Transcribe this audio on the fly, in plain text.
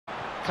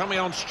coming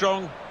on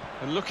strong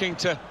and looking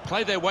to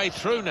play their way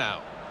through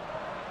now.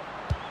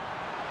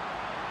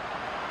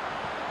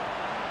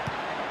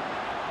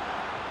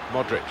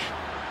 Modric.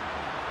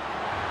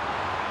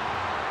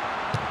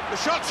 The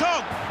shot's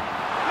on!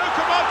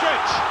 Luka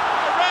Modric!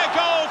 A rare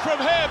goal from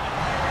him!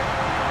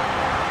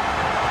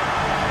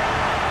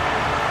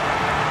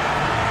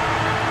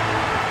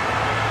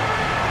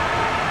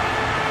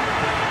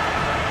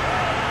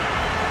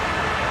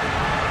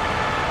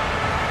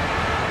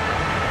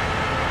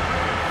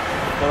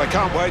 Well, I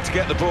can't wait to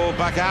get the ball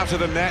back out of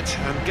the net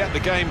and get the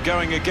game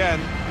going again,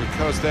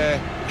 because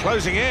they're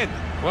closing in.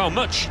 Well,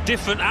 much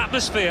different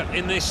atmosphere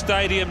in this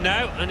stadium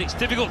now, and it's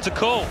difficult to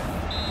call.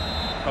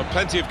 Well,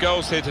 plenty of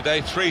goals here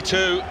today,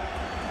 3-2.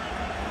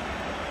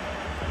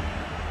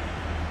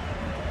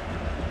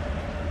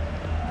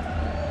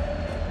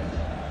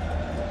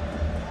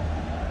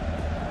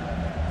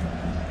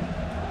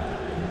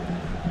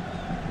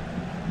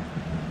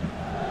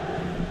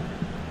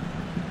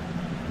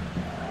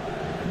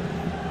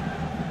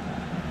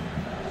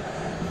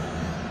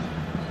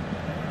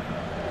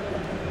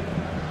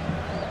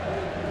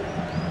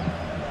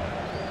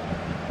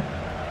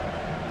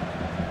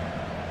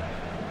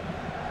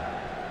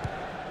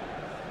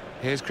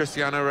 Here's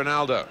Cristiano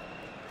Ronaldo.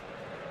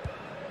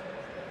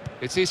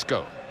 It's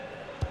Isco.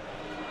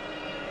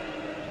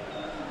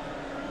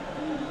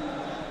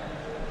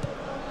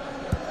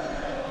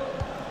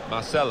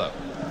 Marcelo.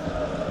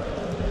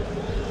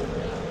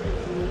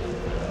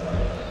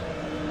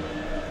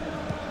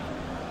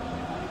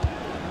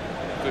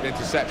 Good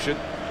interception.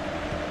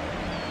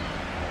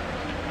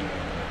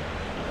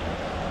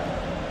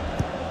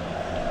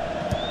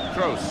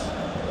 Kroos.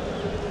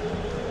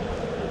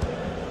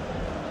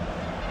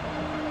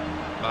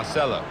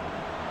 Marcelo.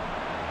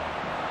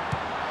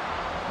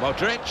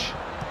 Modric.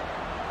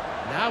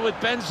 Now with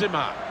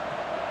Benzema.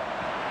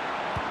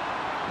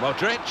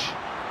 Modric.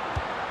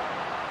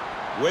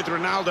 With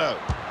Ronaldo.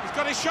 He's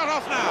got his shot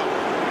off now.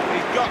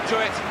 He's got to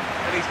it,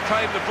 and he's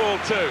claimed the ball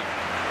too.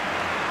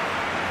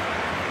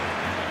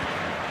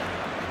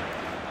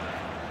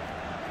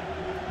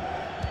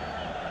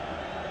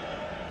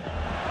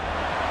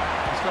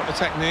 He's got the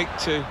technique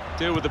to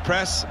deal with the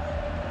press.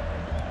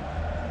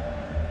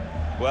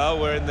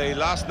 Well, we're in the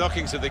last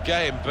knockings of the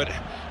game, but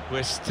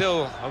we're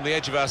still on the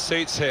edge of our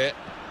seats here.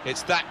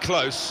 It's that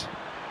close.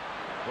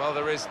 Well,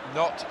 there is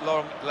not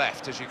long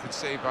left, as you can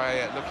see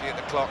by looking at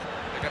the clock.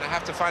 They're going to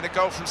have to find a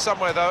goal from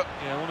somewhere, though.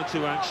 Yeah, one or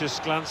two anxious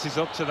glances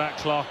up to that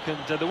clock,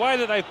 and the way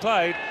that they've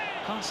played,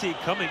 can't see it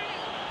coming.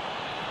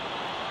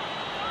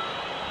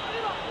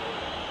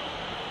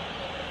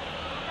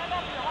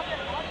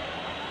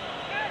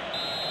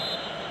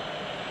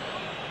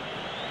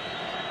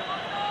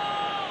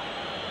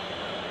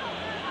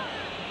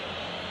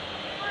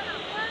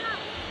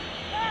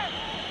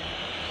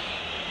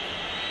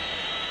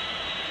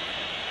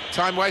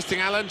 Time wasting,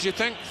 Alan, do you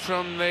think,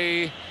 from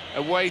the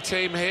away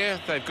team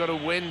here? They've got to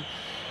win,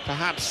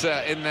 perhaps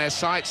in their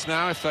sights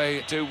now if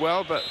they do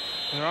well, but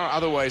there are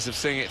other ways of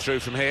seeing it through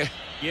from here.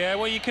 Yeah,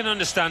 well, you can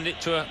understand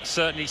it to a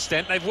certain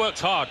extent. They've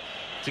worked hard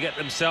to get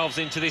themselves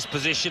into this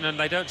position, and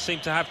they don't seem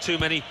to have too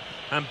many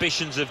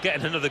ambitions of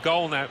getting another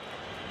goal now.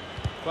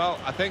 Well,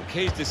 I think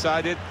he's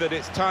decided that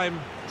it's time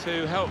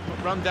to help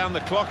run down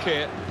the clock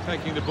here,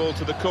 taking the ball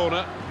to the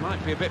corner.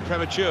 Might be a bit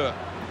premature.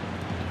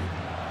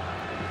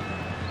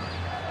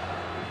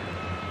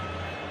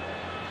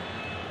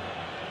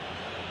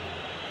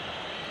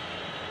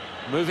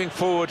 Moving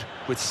forward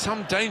with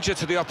some danger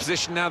to the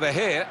opposition now they're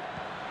here.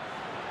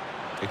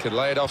 He can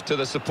lay it off to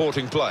the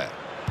supporting player.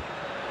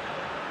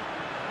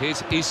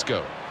 Here's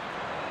Isco.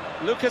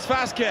 Lucas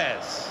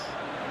Vazquez.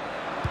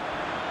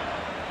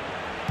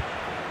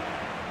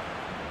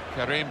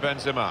 Karim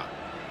Benzema.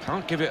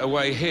 Can't give it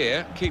away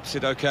here. Keeps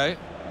it okay.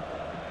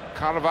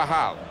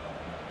 Carvajal.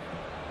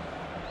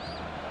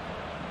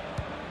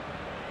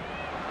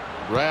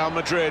 Real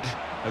Madrid,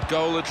 a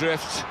goal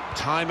adrift,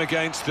 time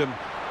against them.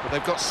 But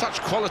they've got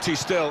such quality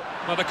still.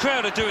 Well, the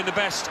crowd are doing the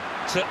best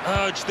to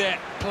urge their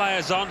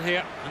players on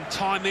here, and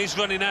time is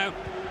running out.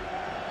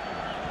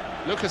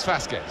 Lucas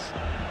Vazquez.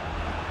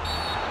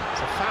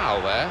 It's a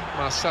foul there,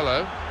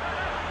 Marcelo.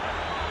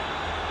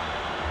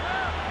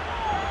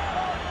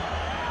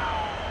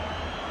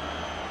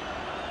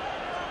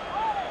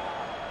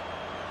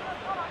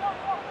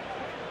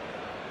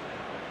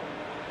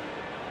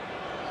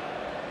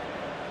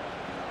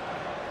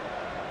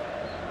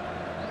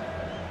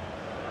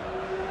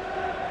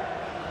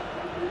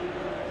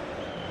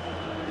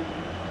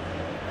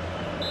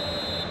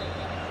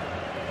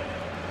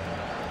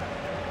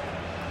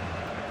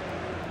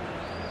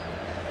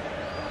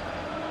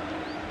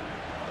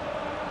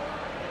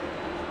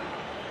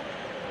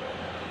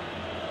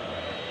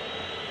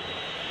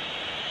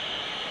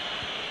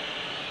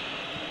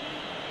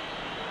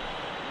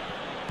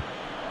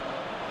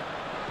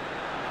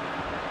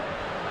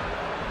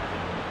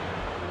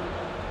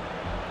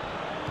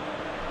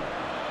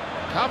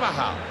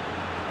 Carvajal.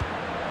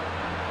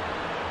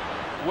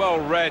 Well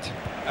read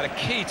at a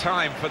key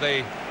time for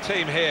the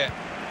team here.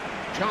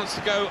 Chance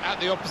to go at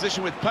the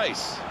opposition with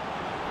pace.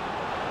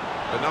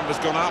 The number's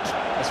gone up.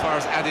 As far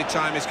as added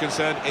time is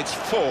concerned, it's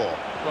 4.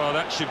 Well,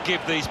 that should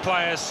give these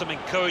players some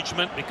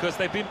encouragement because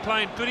they've been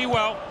playing pretty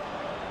well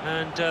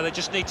and they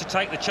just need to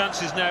take the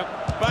chances now.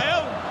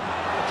 Bale!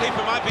 The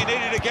keeper might be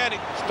needed again.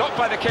 Stopped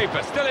by the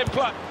keeper, still in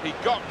play. He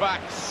got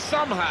back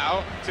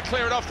somehow to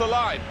clear it off the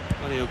line.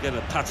 Well, he'll get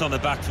a pat on the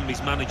back from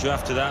his manager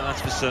after that,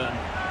 that's for certain.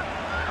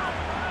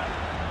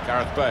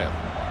 Gareth Bale.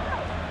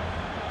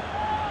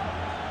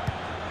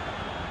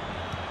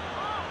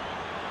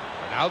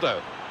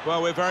 Ronaldo.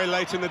 Well, we're very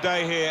late in the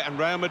day here, and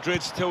Real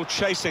Madrid still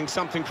chasing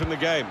something from the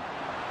game.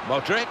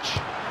 Modric.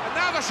 And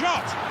now the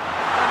shot!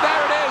 And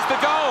there it is, the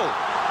goal!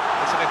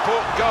 It's an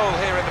important goal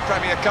here in the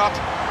Premier Cup,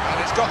 and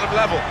it's got them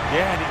level.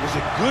 Yeah, and it was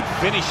a good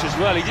finish as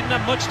well. He didn't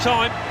have much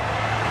time.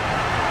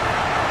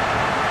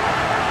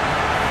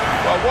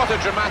 Well, what a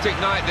dramatic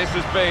night this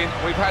has been.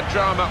 We've had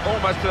drama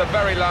almost to the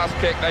very last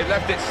kick. They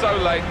left it so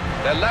late.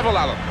 They're level,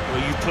 Alan.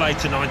 Well, you played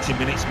to 90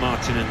 minutes,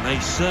 Martin, and they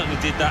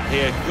certainly did that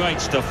here. Great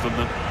stuff from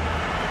them.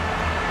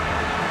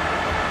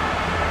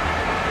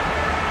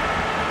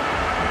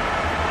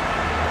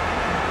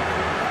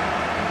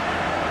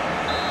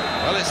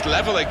 Well, it's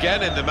level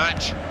again in the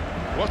match.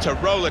 What a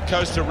roller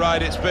coaster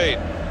ride it's been.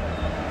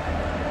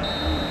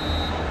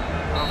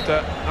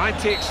 After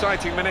 90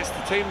 exciting minutes,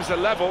 the teams are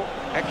level.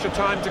 Extra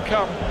time to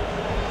come.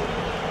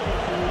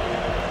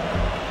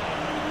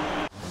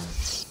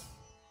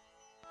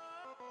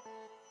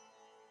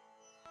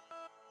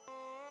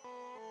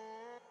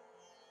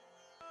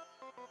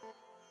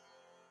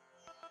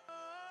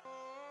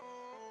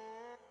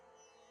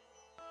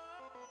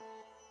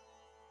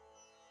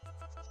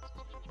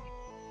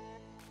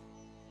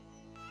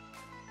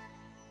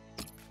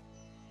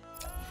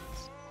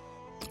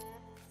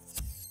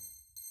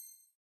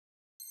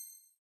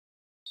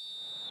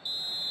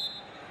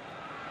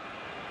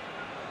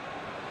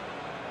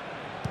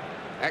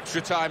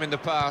 Extra time in the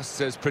past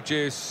has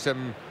produced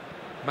some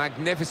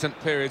magnificent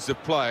periods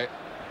of play.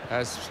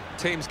 As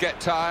teams get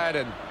tired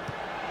and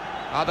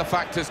other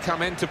factors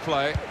come into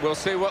play, we'll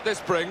see what this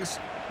brings.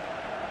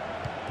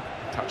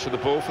 Touch of the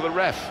ball for the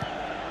ref.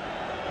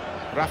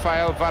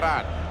 Rafael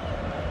Varane.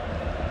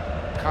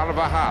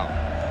 Carvajal.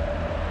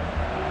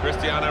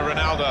 Cristiano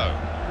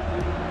Ronaldo.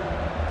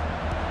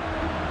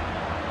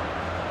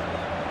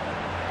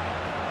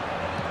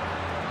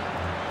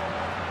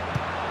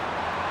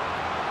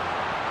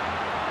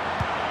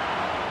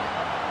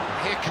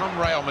 Here come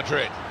Real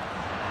Madrid.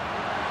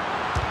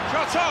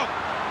 Shot on!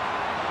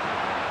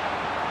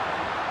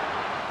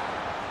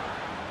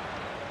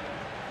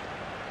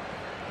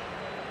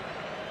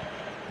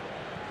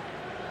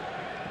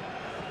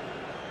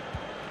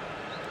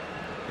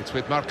 It's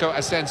with Marco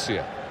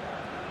Asensio.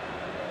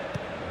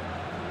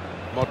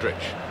 Modric.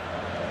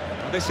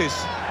 Well, this is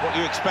what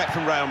you expect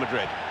from Real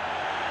Madrid.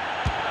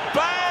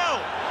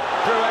 Bale!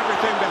 Threw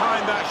everything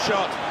behind that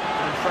shot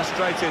and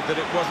frustrated that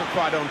it wasn't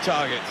quite on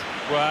target.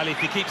 Well, if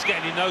he keeps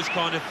getting in those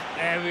kind of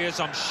areas,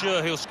 I'm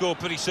sure he'll score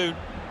pretty soon.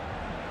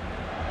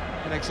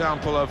 An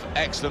example of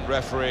excellent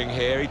refereeing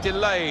here. He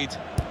delayed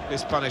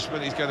this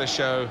punishment. He's going to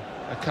show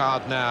a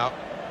card now,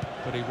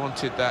 but he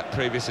wanted that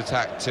previous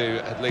attack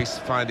to at least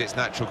find its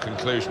natural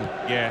conclusion.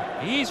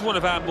 Yeah, he is one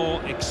of our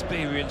more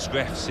experienced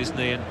refs, isn't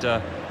he? And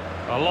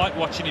I like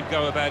watching him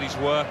go about his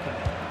work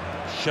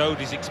and showed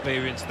his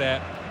experience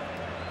there.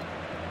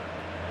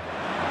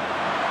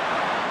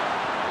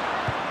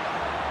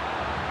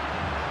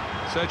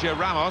 Sergio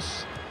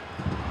Ramos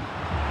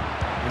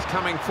is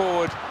coming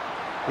forward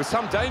with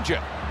some danger.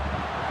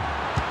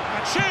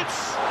 And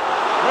shoots!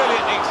 Really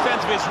at the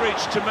extent of his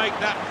reach to make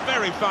that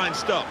very fine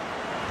stop.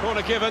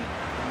 Corner given,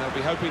 and they'll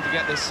be hoping to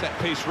get this set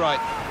piece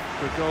right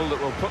for a goal that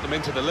will put them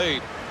into the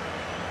lead.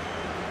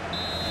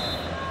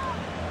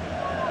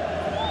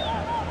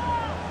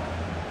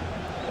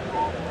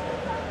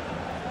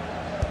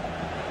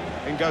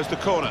 In goes the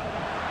corner.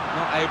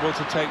 Not able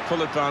to take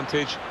full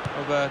advantage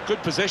of a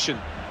good position.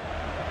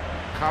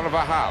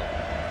 Carvajal.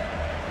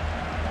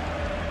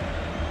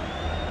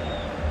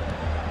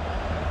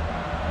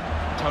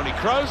 Toni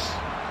Kroos,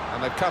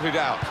 and they've cut it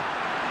out.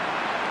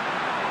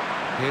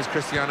 Here's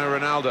Cristiano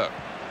Ronaldo.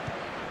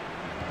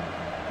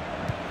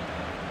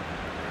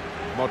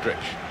 Modric.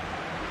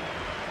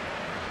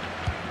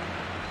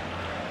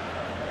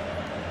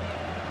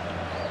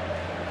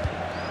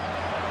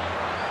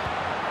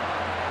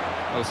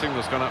 Well, the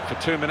signal's gone up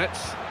for 2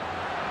 minutes.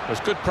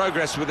 There's good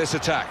progress with this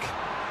attack.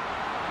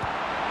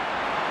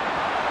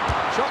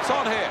 Shots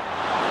on here.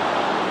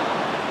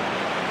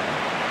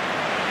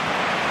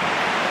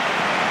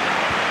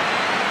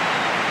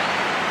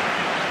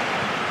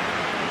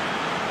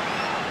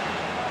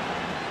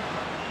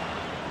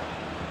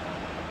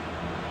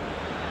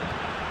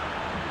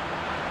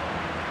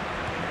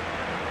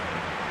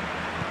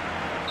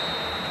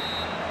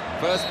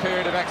 First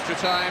period of extra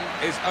time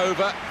is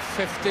over.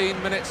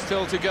 15 minutes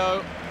still to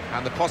go,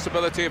 and the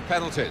possibility of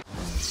penalties.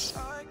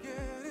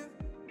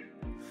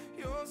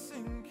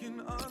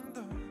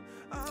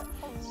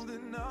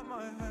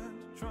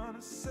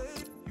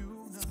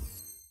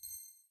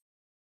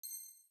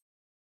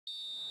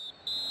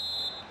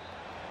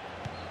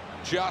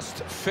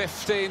 Just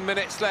 15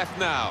 minutes left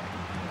now.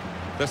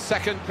 The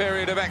second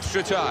period of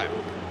extra time.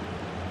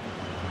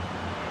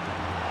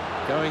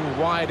 Going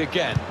wide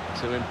again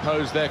to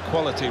impose their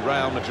quality,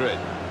 Real Madrid.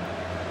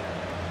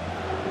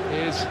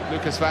 Here's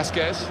Lucas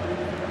Vazquez.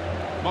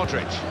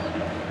 Modric.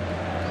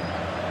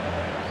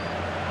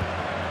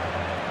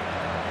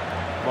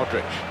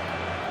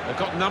 Modric. They've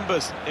got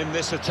numbers in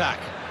this attack.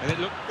 And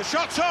the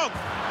shot's on!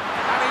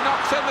 And he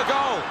knocks in the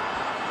goal.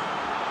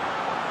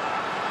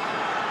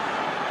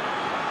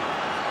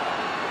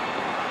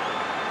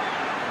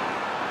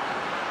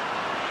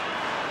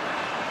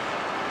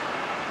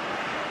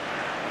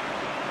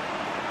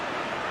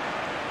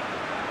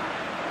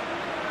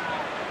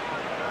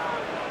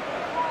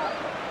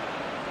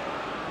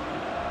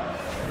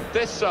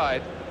 This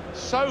side,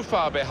 so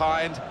far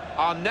behind,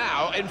 are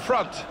now in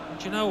front.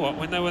 Do you know what?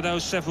 When they were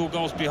those several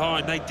goals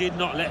behind, they did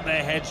not let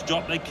their heads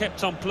drop. They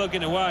kept on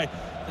plugging away.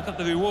 They got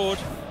the reward.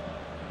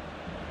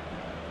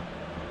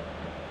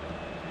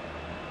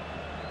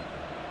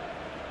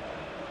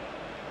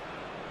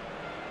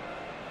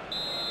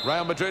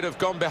 Real Madrid have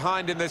gone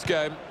behind in this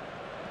game.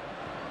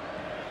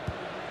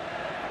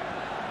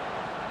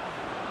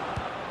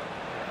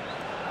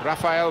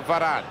 Rafael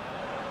Varane.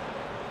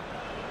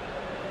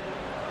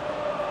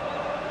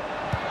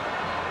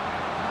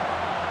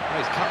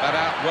 He's cut that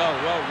out well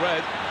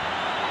read.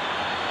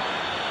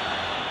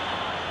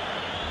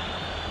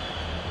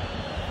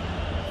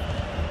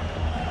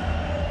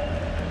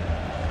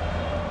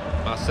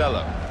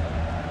 Marcelo.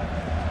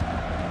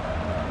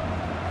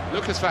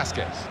 Lucas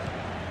Vazquez.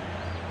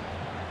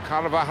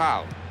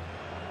 Carvajal.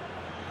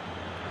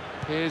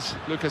 Here's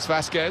Lucas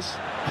Vazquez.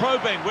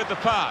 Probing with the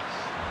pass.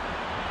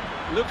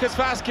 Lucas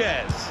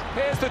Vazquez.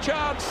 Here's the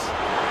chance.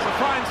 It's a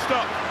fine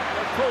stop.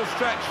 A full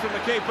stretch from the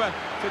keeper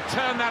to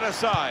turn that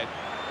aside.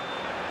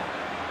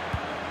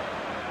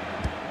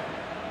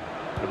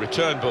 The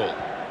return ball.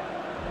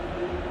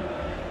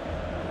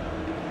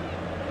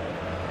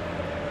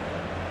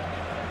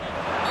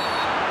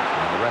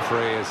 And the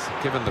referee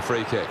has given the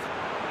free kick.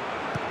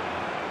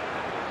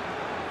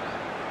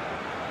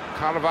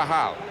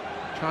 Carvajal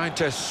trying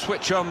to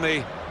switch on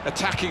the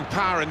attacking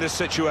power in this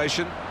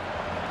situation.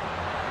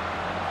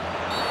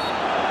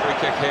 Free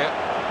kick here.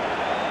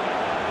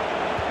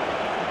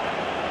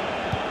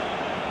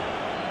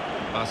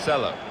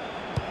 Marcelo.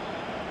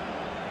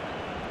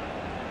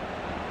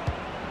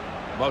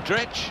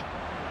 Modric.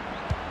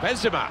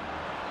 Benzema.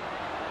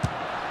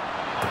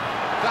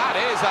 That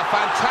is a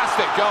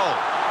fantastic goal.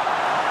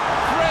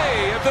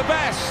 3 of the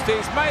best.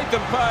 He's made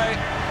them pay,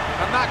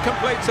 and that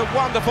completes a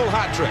wonderful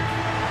hat-trick.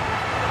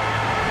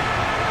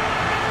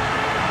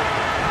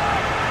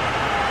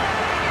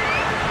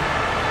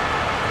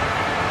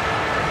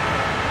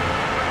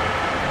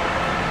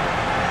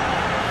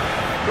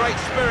 Great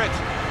spirit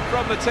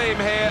from the team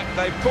here.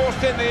 They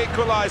forced in the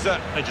equaliser.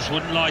 They just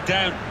wouldn't lie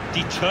down.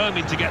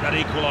 Determined to get that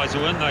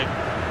equaliser, weren't they?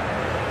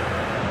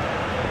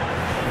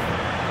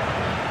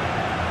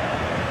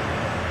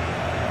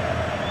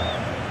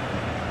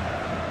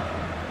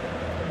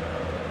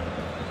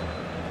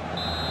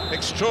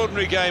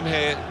 Extraordinary game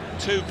here.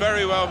 2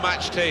 very well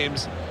matched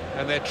teams,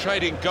 and they're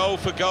trading goal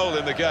for goal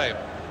in the game.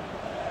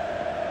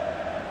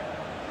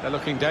 They're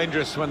looking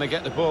dangerous when they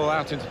get the ball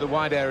out into the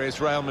wide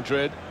areas, Real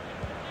Madrid.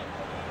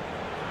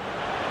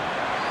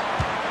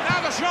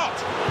 Now the shot!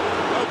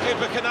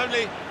 Goalkeeper can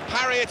only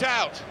parry it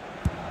out.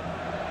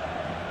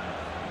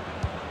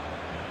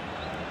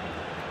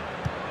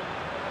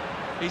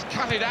 He's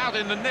cut it out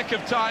in the nick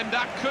of time.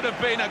 That could have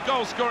been a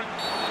goal-scoring.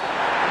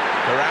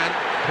 Varane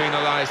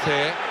penalised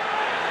here.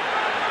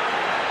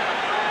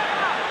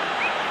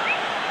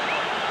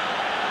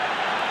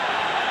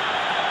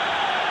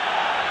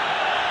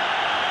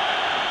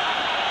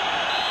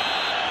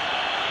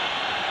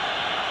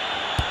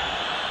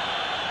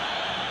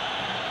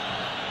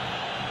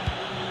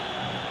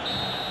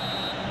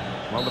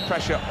 Well, the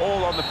pressure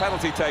all on the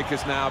penalty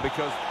takers now,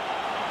 because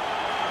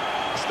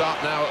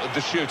start now of the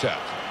shootout.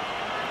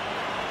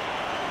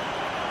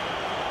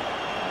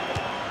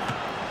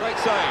 Great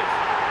save.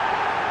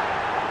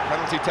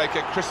 Penalty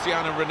taker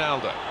Cristiano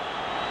Ronaldo.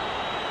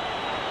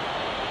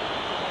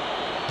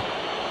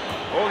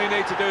 All you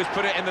need to do is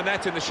put it in the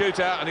net in the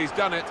shootout, and he's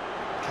done it.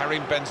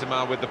 Karim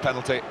Benzema with the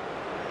penalty.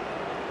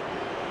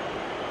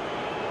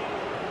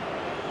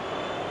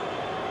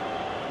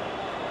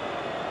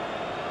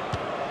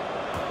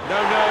 No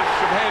nerves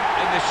from him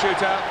in this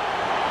shootout.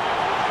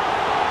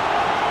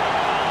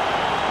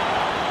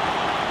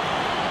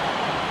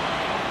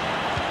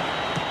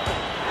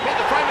 Hit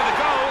the frame of the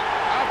goal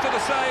after the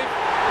save.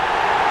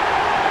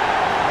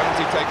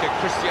 Penalty taker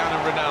Cristiano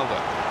Ronaldo.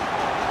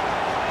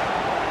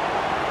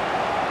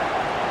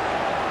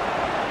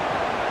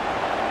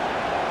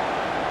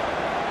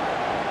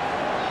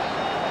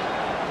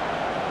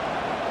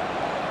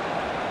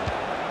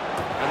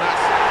 And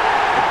that's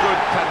a good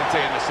penalty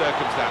in the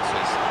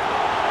circumstances.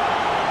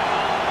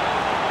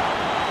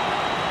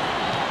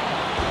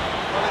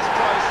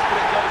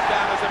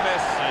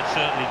 It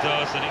certainly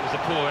does, and it was a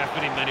poor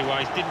effort in many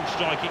ways. Didn't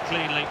strike it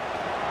cleanly.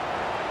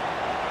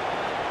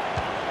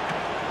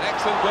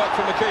 Excellent work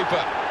from the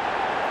keeper.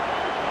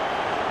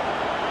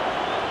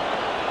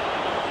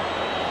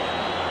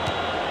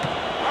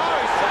 Oh,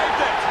 he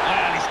saved it!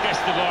 Well, he's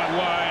guessed the right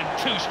way and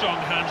two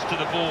strong hands to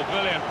the ball.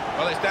 Brilliant.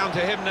 Well, it's down to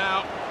him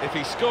now. If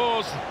he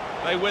scores,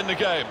 they win the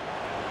game.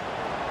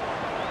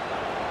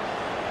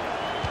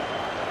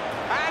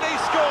 And he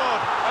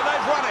scored, and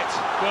they've won it.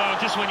 Well,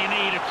 just when you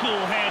need a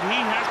cool head, he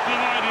has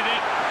provided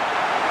it.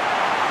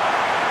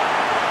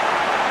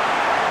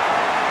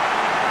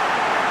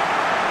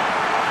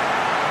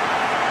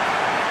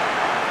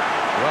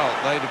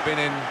 Well, they'd have been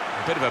in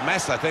a bit of a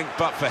mess, I think,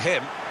 but for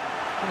him.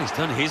 Well, he's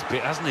done his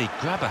bit, hasn't he?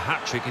 Grab a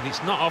hat-trick, and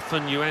it's not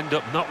often you end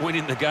up not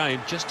winning the game,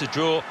 just a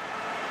draw.